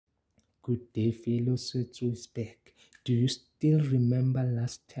Good day, fellow Sotho is back. Do you still remember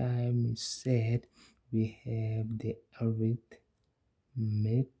last time we said we have the arithmetic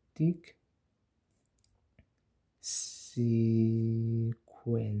sequence?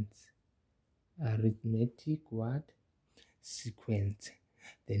 Arithmetic what? Sequence.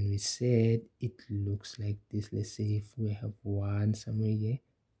 Then we said it looks like this. Let's say if we have 1 somewhere here,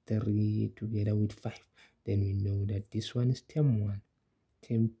 3 together with 5, then we know that this one is term 1.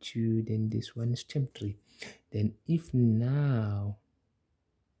 Term 2, then this one is term 3. Then if now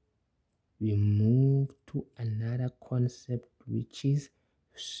we move to another concept, which is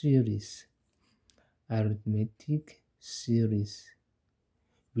series, arithmetic series,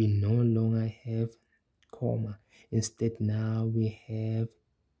 we no longer have comma. Instead now we have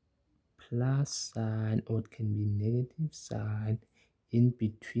plus sign, or it can be negative sign in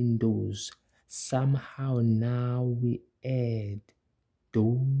between those. Somehow now we add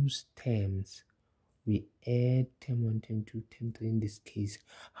those terms. We add term 1, term 2, term 3 in this case.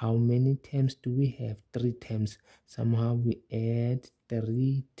 How many terms do we have? 3 terms. Somehow we add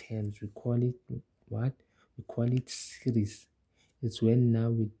 3 terms. We call it what? We call it series. It's when now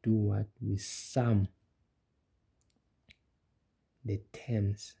we do what? We sum the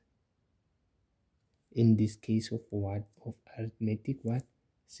terms. In this case of what? Of arithmetic what?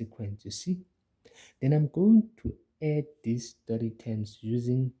 Sequence. You see? Then I'm going to add these 3 terms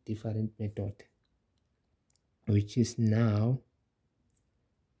using different method, which is now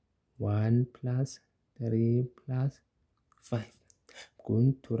 1 plus 3 plus 5. I'm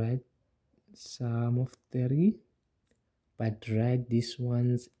going to write sum of 3, but write these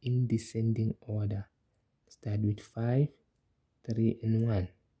ones in descending order. Start with 5, 3, and 1.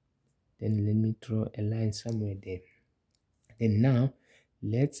 Then let me draw a line somewhere there. Then now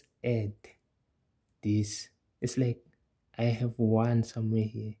let's add this. It's like I have 1 somewhere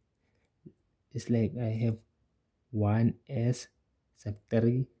here. It's like I have 1s sub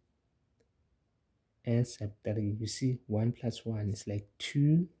 3 s sub 3. You see, 1 plus 1 is like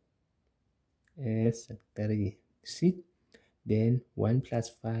 2 s sub 3. See? Then 1 plus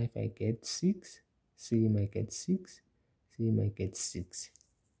 5, I get 6. C might get 6. C might get 6.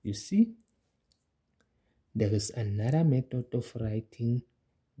 You see? There is another method of writing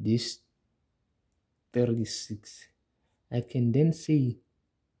this 36. I can then say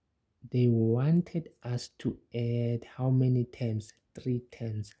they wanted us to add how many terms? 3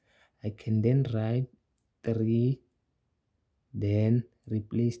 terms. I can then write 3, then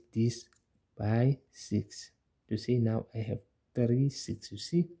replace this by 6 to say now I have 36. You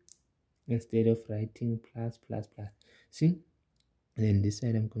see, instead of writing plus plus plus. See, and then this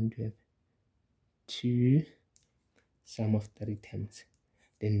side I'm going to have 2 sum of 3 terms.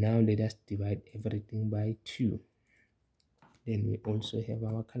 Then now let us divide everything by 2. Then we also have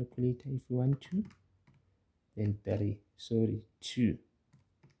our calculator if we want to. Then 2.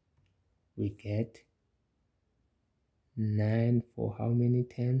 We get 9 for how many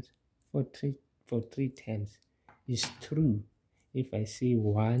terms? For 3 terms. It's true. If I say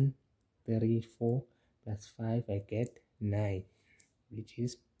 1, 3, 4 plus 5, I get 9, which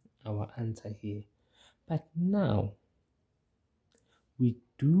is our answer here. But now we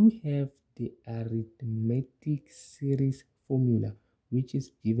do have the arithmetic series formula, which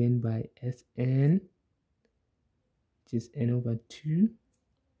is given by Sn, which is n over 2,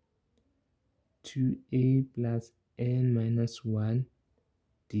 2a plus n minus 1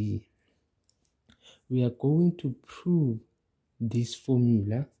 d. We are going to prove this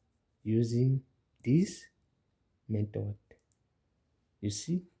formula using this method. You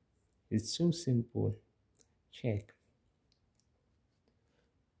see, it's so simple. Check.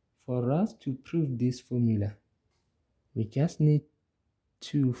 For us to prove this formula, we just need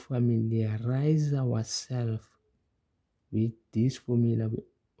to familiarize ourselves with this formula.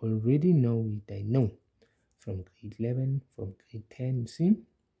 We already know it. I know from grade 11, from grade 10. See,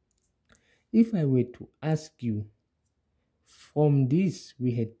 if I were to ask you, from this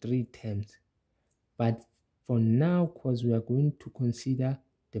we had 3 terms, but for now, because we are going to consider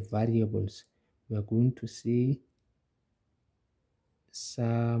the variables, we are going to say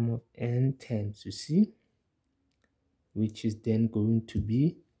sum of n terms, you see, which is then going to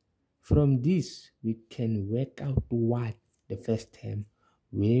be, from this we can work out what the first term,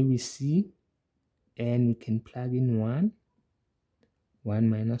 where we see n, we can plug in 1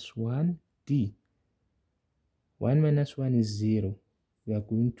 minus 1 d. 1 minus 1 is 0. We are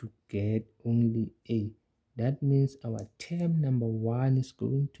going to get only a. That means our term number 1 is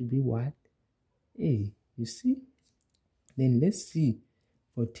going to be what? A. You see? Then let's see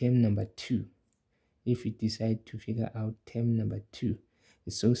for term number 2. If we decide to figure out term number 2,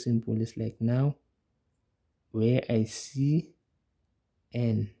 It's so simple. It's like now where I see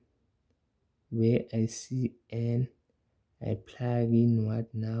n, I plug in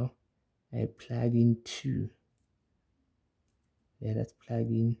what now? I plug in 2. Let us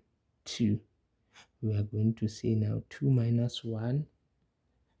plug in 2. We are going to say now 2 minus 1,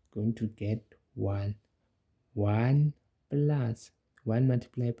 going to get 1. 1 plus 1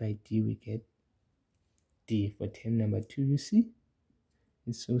 multiplied by d, we get d for term number 2. You see?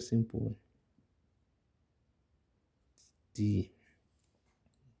 It's so simple. D.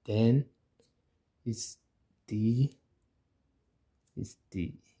 Then it's d. It's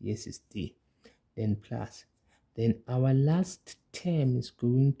d. Yes, it's d. Then plus. Then our last term is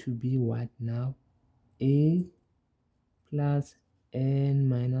going to be what now? A plus n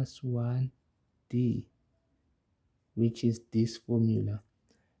minus 1 d, which is this formula.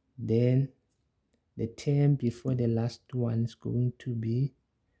 Then the term before the last one is going to be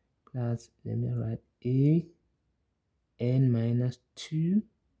plus, let me write a n minus 2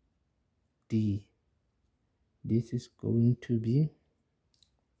 d. This is going to be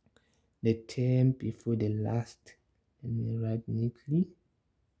the term before the last. Let me write neatly.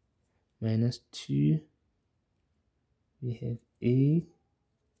 Minus 2. We have a.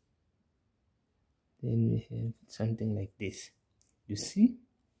 Then we have something like this. You see?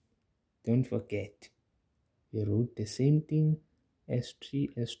 Don't forget. We wrote the same thing.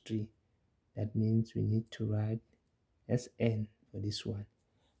 S3, S3. That means we need to write Sn for this one.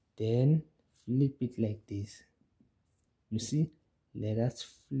 Then flip it like this. You see? Let us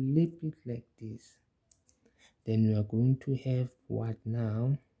flip it like this. Then we are going to have what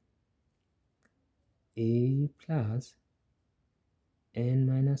now? A plus n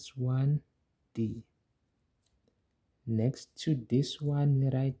minus 1 d. Next to this one, we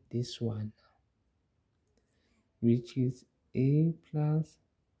write this one, which is a plus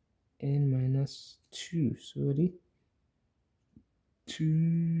n minus 2,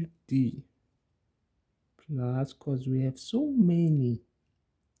 2d, plus, because we have so many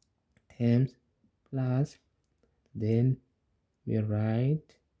terms, plus, then we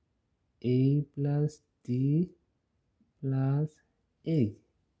write a plus d plus a,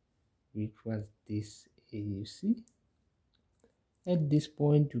 which was this a. You see? At this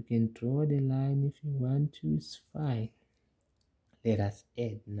point, you can draw the line if you want to. It's fine. Let us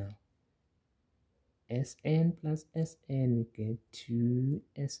add now. Sn plus Sn, we get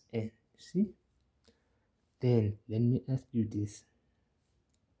 2Sn. See? Then, let me ask you this.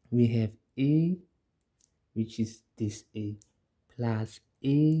 We have A, which is this A, plus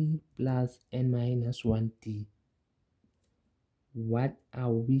A plus n minus 1d. What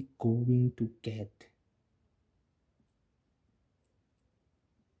are we going to get?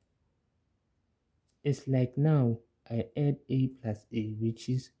 It's like now, I add A plus A, which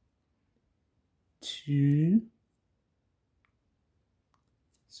is 2,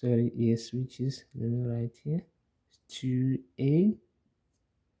 which is, let me write here, 2A,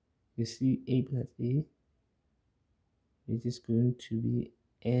 you see A plus A, which is going to be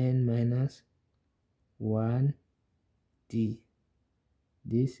n minus 1d.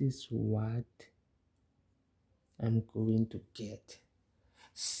 This is what I'm going to get.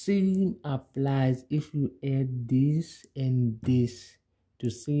 Same applies if you add this and this. To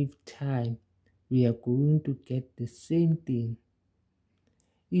save time, we are going to get the same thing.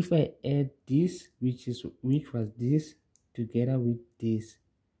 If I add this, which was this, together with this,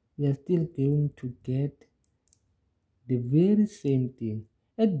 we are still going to get the very same thing.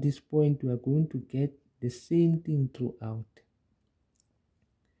 At this point, we are going to get the same thing throughout,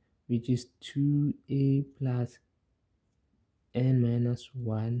 which is 2a plus n minus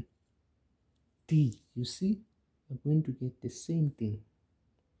 1d. You see, we're going to get the same thing.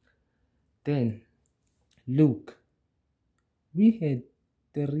 Then, look, we had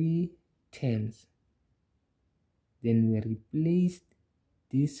 3 terms. Then we replaced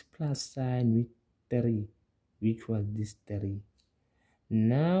this plus sign with 3, which was this 3.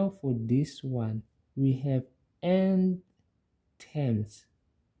 Now for this one, we have n terms.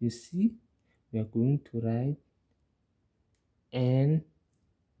 You see, we are going to write n,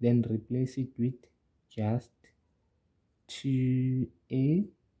 then replace it with just 2a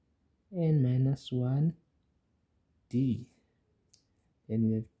n minus 1d. Then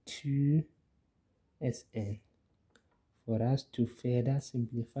we have 2Sn. For us to further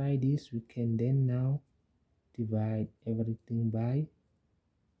simplify this, we can then now divide everything by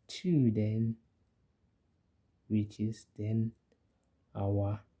 2 then, which is then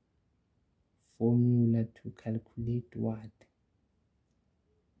our formula to calculate what?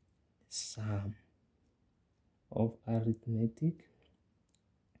 Sum of arithmetic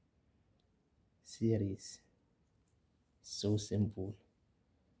series. So simple.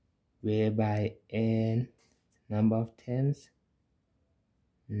 Whereby n number of terms,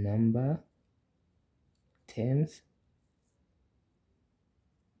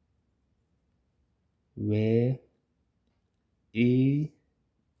 where a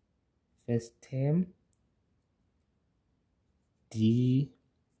first term, d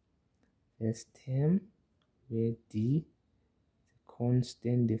first term, where d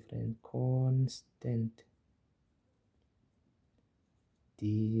constant difference, difference.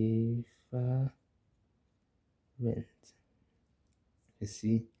 You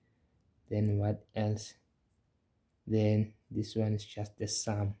see, then what else? Then this one is just the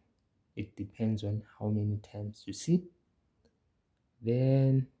sum. It depends on how many times, you see.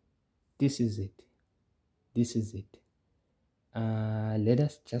 Then this is it. Let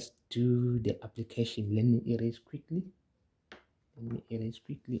us just do the application. Let me erase quickly.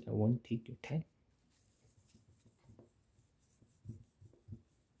 I won't take your time.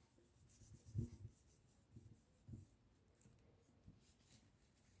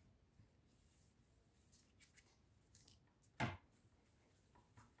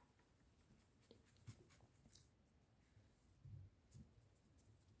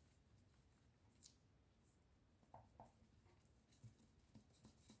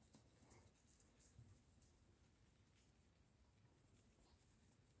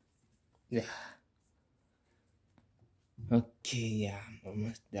 Yeah. Okay, yeah, I'm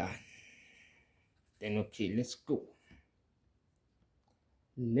almost done. Then okay, let's go.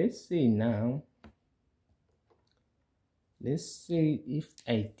 Let's say if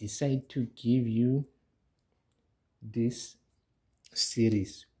I decide to give you this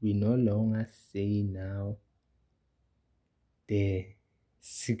series, we no longer say now the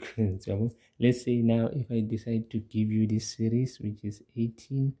sequence. Let's say now if I decide to give you this series, which is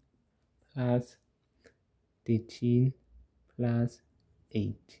 18 plus 13 plus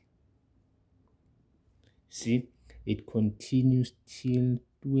 8. See, it continues till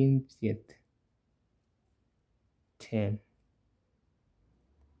 20th term.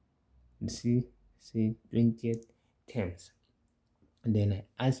 You see, say 20th terms. And then I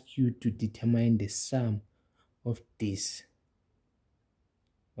ask you to determine the sum of this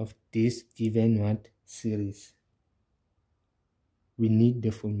given what series. We need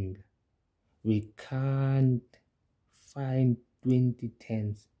the formula. We can't find 20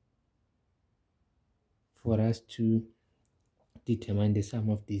 terms for us to determine the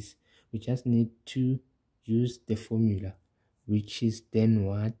sum of this. We just need to use the formula, which is then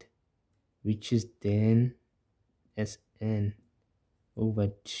what? Which is then Sn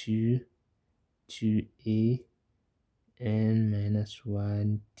over 2 2a n minus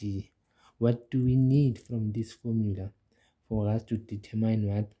 1d. What do we need from this formula for us to determine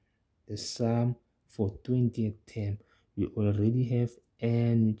what? The sum for 20th term. We already have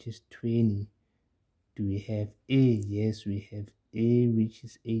n, which is 20. Do we have a? Yes, we have a, which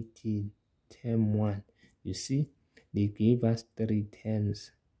is 18, term 1. You see, they gave us 3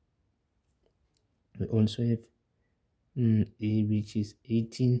 terms. We also have a, which is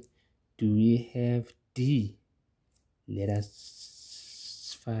 18. Do we have d? Let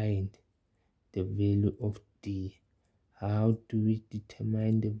us find the value of d. How do we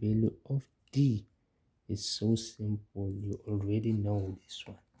determine the value of d? It's so simple. You already know this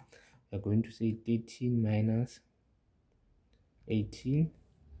one. We're going to say 13 minus 18.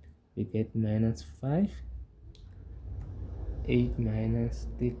 We get minus 5. 8 minus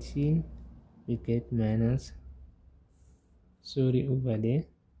 13. We get minus, over there,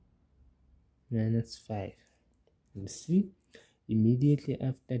 minus 5. You see, immediately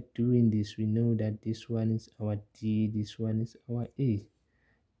after doing this, we know that this one is our d, this one is our a.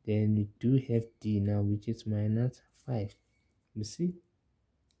 Then we do have d now, which is minus 5. You see,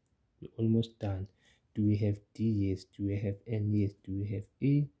 we're almost done. Do we have d? Yes. Do we have n? Yes. Do we have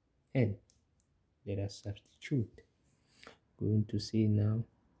a? N. Let us substitute. Going to say now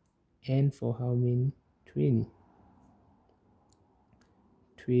n for how many? 20.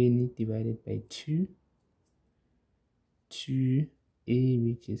 20 divided by 2. 2a,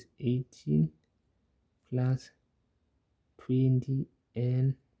 which is 18, plus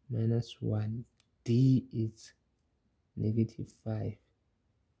 20n minus 1. D is negative 5.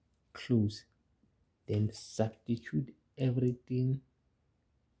 Close. Then substitute everything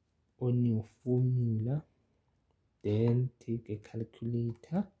on your formula. Then take a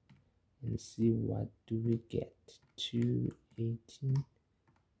calculator and see what do we get. 2, 18,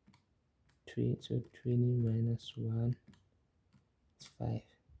 20, so 20 minus 1 is 5.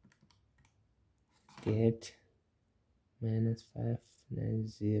 Get minus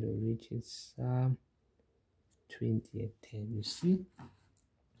 590, which is 20th term. You see,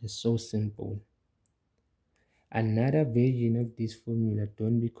 it's so simple. Another version of this formula,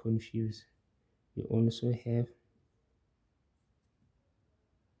 don't be confused. We also have,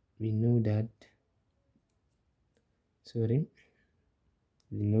 we know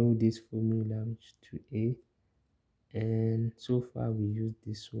this formula, which is 2a, and so far we use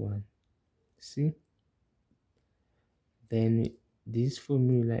this one. See, then this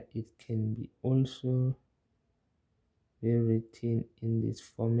formula, it can be also be written in this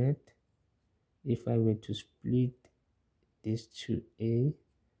format. If I were to split this to a,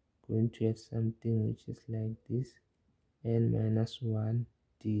 going to have something which is like this, n minus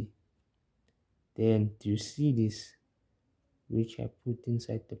 1d. Then do you see this, which I put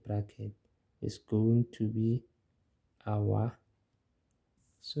inside the bracket, is going to be our,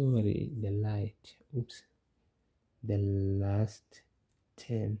 the last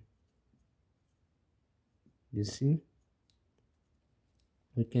term. You see,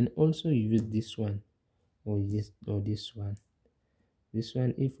 we can also use this one or this one. This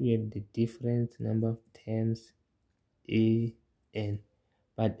one, if we have the different number of terms, a, n.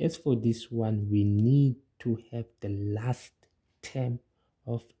 But as for this one, we need to have the last term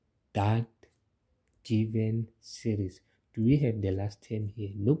of that given series. Do we have the last term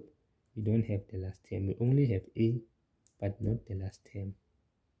here? Nope, we don't have the last term. We only have a, but not the last term.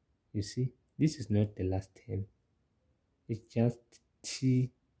 You see, this is not the last term. It's just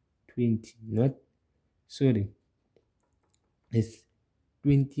T20, not, sorry, it's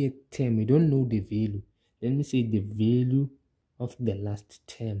 20th term. We don't know the value. Let me say the value of the last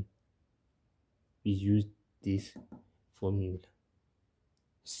term. We use this formula.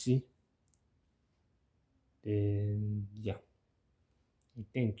 See? Then, yeah.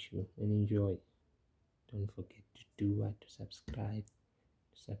 Thank you and enjoy. Don't forget to do what? To subscribe.